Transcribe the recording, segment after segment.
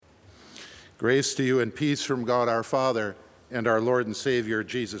Grace to you and peace from God our Father and our Lord and Savior,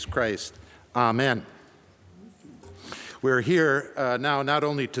 Jesus Christ. Amen. We're here now not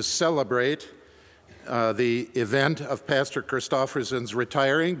only to celebrate the event of Pastor Christofferson's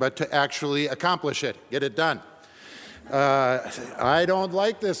retiring, but to actually accomplish it, get it done. I don't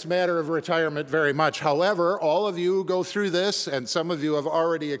like this matter of retirement very much. However, all of you go through this, and some of you have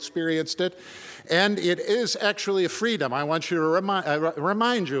already experienced it, and it is actually a freedom. I want you to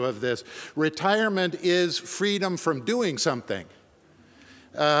remind you of this. Retirement is freedom from doing something.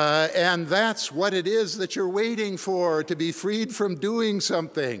 And that's what it is that you're waiting for, to be freed from doing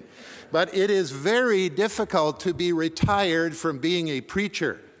something. But it is very difficult to be retired from being a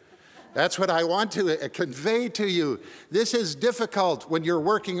preacher. That's what I want to convey to you. This is difficult when you're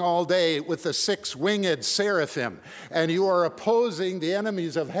working all day with the six-winged seraphim and you are opposing the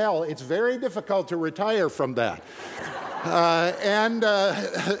enemies of hell. It's very difficult to retire from that.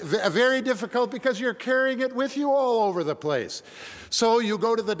 Very difficult because you're carrying it with you all over the place. So you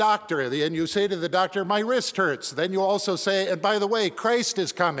go to the doctor and you say to the doctor, my wrist hurts. Then you also say, and by the way, Christ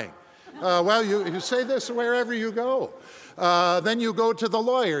is coming. You say this wherever you go. Then you go to the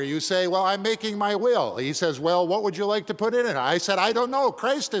lawyer. You say, well, I'm making my will. He says, well, what would you like to put in it? I said, I don't know.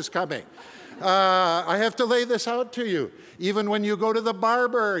 Christ is coming. I have to lay this out to you. Even when you go to the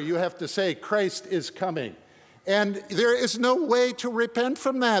barber, you have to say, Christ is coming. And there is no way to repent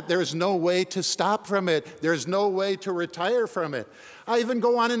from that. There's no way to stop from it. There's no way to retire from it. I even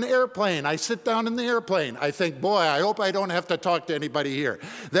go on an airplane. I sit down in the airplane. I think, boy, I hope I don't have to talk to anybody here.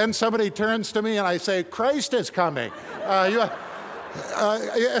 Then somebody turns to me and I say, Christ is coming. How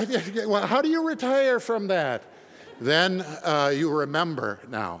do you retire from that? Then you remember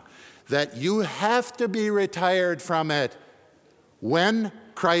now that you have to be retired from it when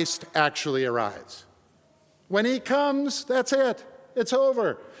Christ actually arrives. When he comes, that's it. It's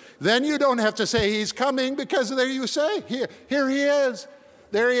over. Then you don't have to say he's coming, because there you say, here he is.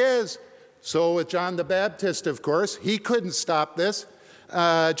 There he is. So with John the Baptist, of course, he couldn't stop this.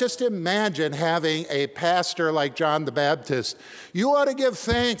 Just imagine having a pastor like John the Baptist. You ought to give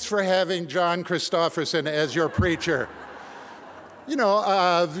thanks for having John Christofferson as your preacher. He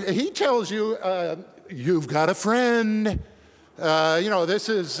tells you, you've got a friend. This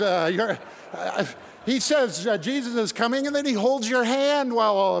is your... He says Jesus is coming, and then he holds your hand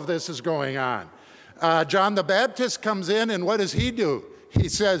while all of this is going on. John the Baptist comes in, and what does he do? He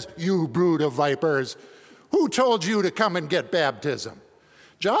says, you brood of vipers, who told you to come and get baptism?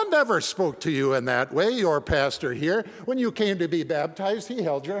 John never spoke to you in that way, your pastor here. When you came to be baptized, he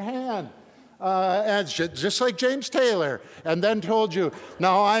held your hand. And just like James Taylor, and then told you,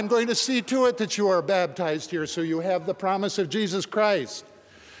 now I'm going to see to it that you are baptized here so you have the promise of Jesus Christ.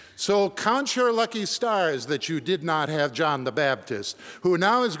 So count your lucky stars that you did not have John the Baptist, who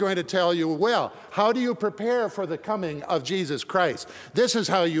now is going to tell you, well, how do you prepare for the coming of Jesus Christ? This is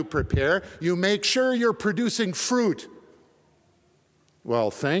how you prepare. You make sure you're producing fruit. Well,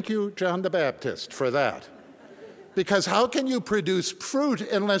 thank you, John the Baptist, for that. Because how can you produce fruit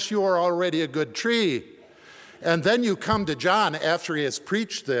unless you are already a good tree? And then you come to John after he has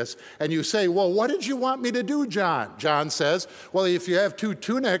preached this, and you say, well, what did you want me to do, John? John says, well, if you have two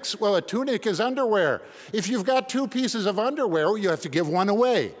tunics, well, a tunic is underwear. If you've got two pieces of underwear, you have to give one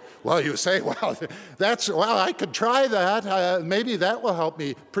away. Well, you say, well, I could try that. Maybe that will help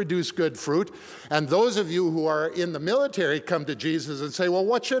me produce good fruit. And those of you who are in the military come to Jesus and say, well,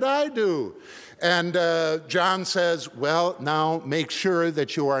 what should I do? And John says, well, now make sure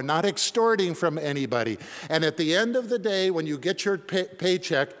that you are not extorting from anybody. And at the end of the day, when you get your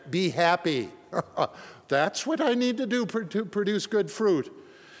paycheck, be happy. That's what I need to do to produce good fruit.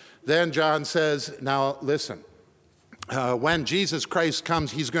 Then John says, now listen, when Jesus Christ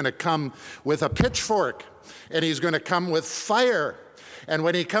comes, he's going to come with a pitchfork, and he's going to come with fire. And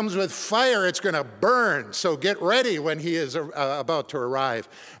when he comes with fire, it's going to burn. So get ready when he is about to arrive.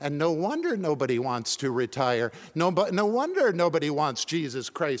 And no wonder nobody wants to retire. No wonder nobody wants Jesus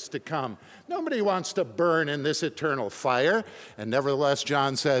Christ to come. Nobody wants to burn in this eternal fire. And nevertheless,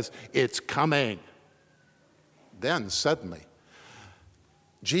 John says, it's coming. Then suddenly,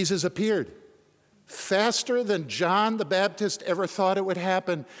 Jesus appeared. Faster than John the Baptist ever thought it would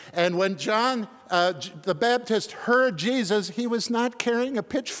happen. And when John the Baptist heard Jesus, he was not carrying a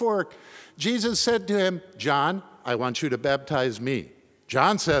pitchfork. Jesus said to him, John, I want you to baptize me.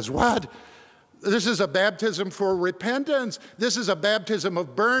 John says, what? This is a baptism for repentance. This is a baptism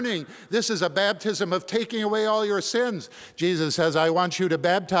of burning. This is a baptism of taking away all your sins. Jesus says, I want you to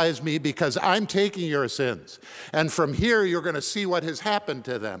baptize me because I'm taking your sins. And from here, you're going to see what has happened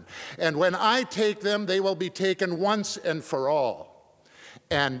to them. And when I take them, they will be taken once and for all.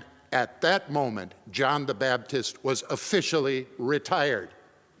 And At that moment, John the Baptist was officially retired.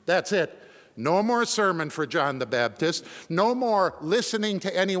 That's it. No more sermon for John the Baptist. No more listening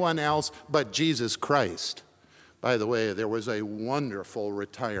to anyone else but Jesus Christ. By the way, there was a wonderful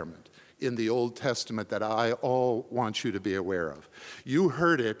retirement in the Old Testament that I all want you to be aware of. You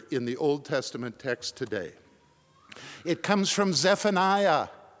heard it in the Old Testament text today. It comes from Zephaniah.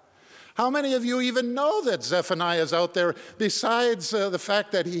 How many of you even know that Zephaniah is out there, besides the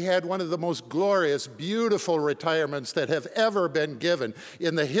fact that he had one of the most glorious, beautiful retirements that have ever been given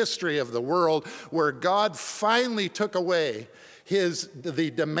in the history of the world, where God finally took away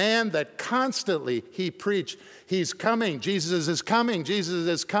the demand that constantly he preached, he's coming, Jesus is coming, Jesus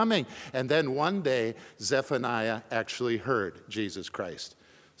is coming. And then one day, Zephaniah actually heard Jesus Christ,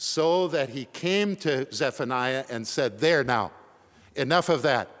 so that he came to Zephaniah and said, there now, enough of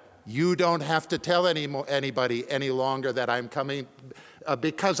that. You don't have to tell anybody any longer that I'm coming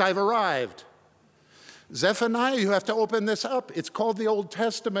because I've arrived. Zephaniah, you have to open this up. It's called the Old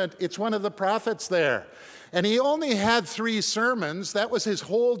Testament. It's one of the prophets there. And he only had 3 sermons. That was his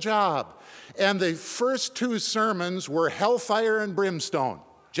whole job. And the first 2 sermons were hellfire and brimstone,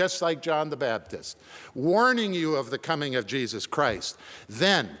 just like John the Baptist, warning you of the coming of Jesus Christ.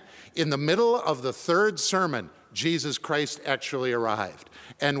 Then, in the middle of the 3rd sermon, Jesus Christ actually arrived.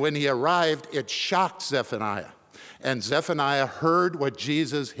 And when he arrived, it shocked Zephaniah. And Zephaniah heard what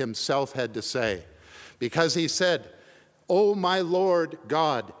Jesus himself had to say, because he said, "O my Lord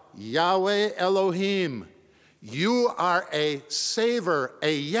God, Yahweh Elohim, you are a saver,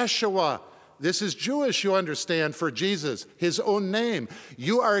 a Yeshua." This is Jewish, you understand, for Jesus, his own name.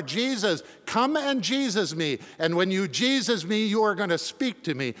 You are Jesus. Come and Jesus me. And when you Jesus me, you are going to speak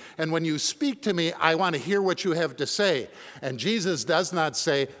to me. And when you speak to me, I want to hear what you have to say. And Jesus does not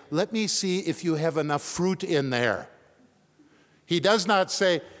say, let me see if you have enough fruit in there. He does not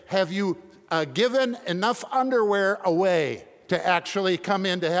say, have you given enough underwear away to actually come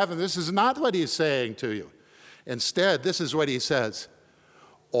into heaven? This is not what he's saying to you. Instead, this is what he says.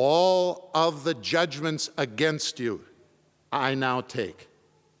 All of the judgments against you, I now take.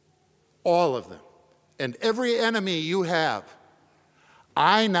 All of them. And every enemy you have,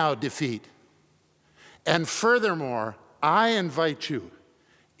 I now defeat. And furthermore, I invite you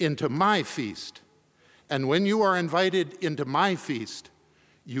into my feast. And when you are invited into my feast,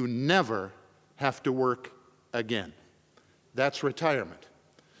 you never have to work again. That's retirement.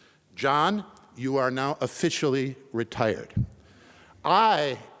 John, you are now officially retired.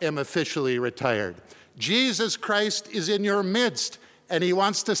 I am officially retired. Jesus Christ is in your midst, and he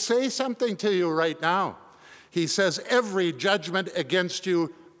wants to say something to you right now. He says, every judgment against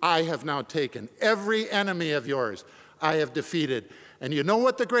you, I have now taken. Every enemy of yours, I have defeated. And you know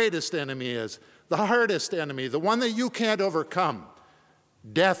what the greatest enemy is? The hardest enemy, the one that you can't overcome,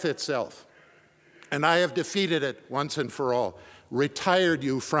 death itself. And I have defeated it once and for all, retired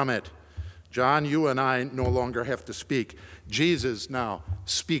you from it. John, you and I no longer have to speak. Jesus now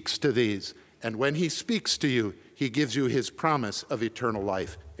speaks to these. And when he speaks to you, he gives you his promise of eternal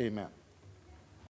life. Amen.